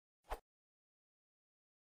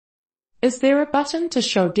Is there a button to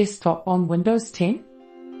show desktop on Windows 10?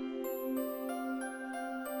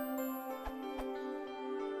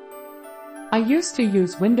 I used to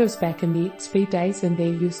use Windows back in the XP days, and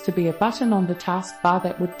there used to be a button on the taskbar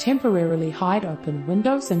that would temporarily hide open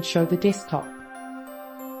windows and show the desktop.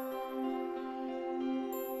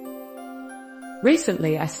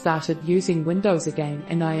 Recently I started using Windows again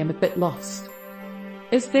and I am a bit lost.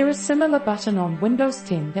 Is there a similar button on Windows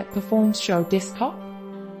 10 that performs show desktop?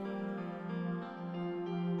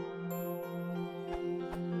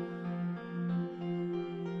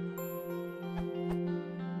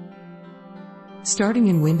 Starting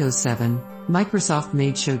in Windows 7, Microsoft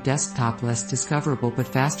made Show Desktop less discoverable but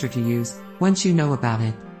faster to use once you know about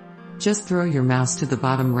it. Just throw your mouse to the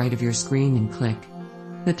bottom right of your screen and click.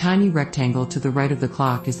 The tiny rectangle to the right of the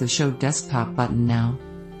clock is the Show Desktop button now.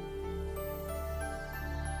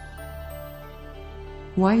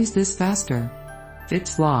 Why is this faster?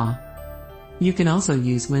 It's law. You can also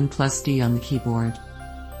use Win+D on the keyboard.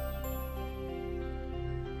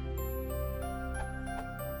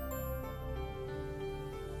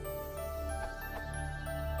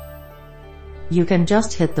 You can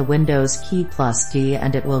just hit the Windows key +D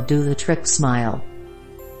and it will do the trick smile.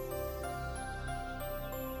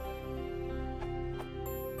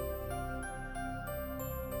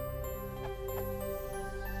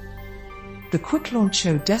 The Quick Launch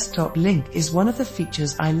Show Desktop link is one of the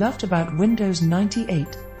features I loved about Windows 98,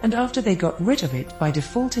 and after they got rid of it by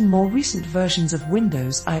default in more recent versions of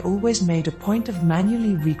Windows, I always made a point of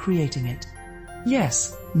manually recreating it.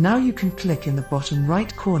 Yes, now you can click in the bottom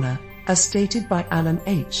right corner, as stated by Alan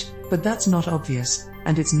H., but that's not obvious,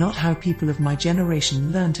 and it's not how people of my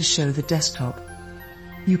generation learn to show the desktop.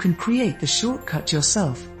 You can create the shortcut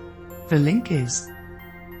yourself. The link is.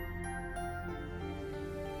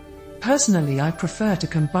 Personally, I prefer to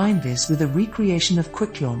combine this with a recreation of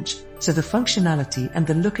Quick Launch, so the functionality and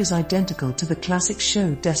the look is identical to the classic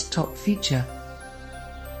Show Desktop feature.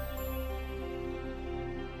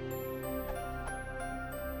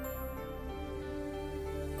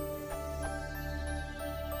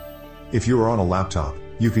 If you are on a laptop,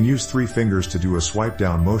 you can use 3 fingers to do a swipe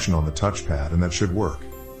down motion on the touchpad, and that should work.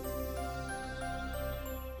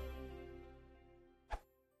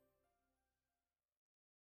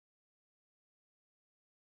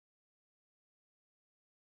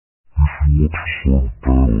 If you want to swipe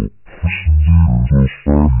down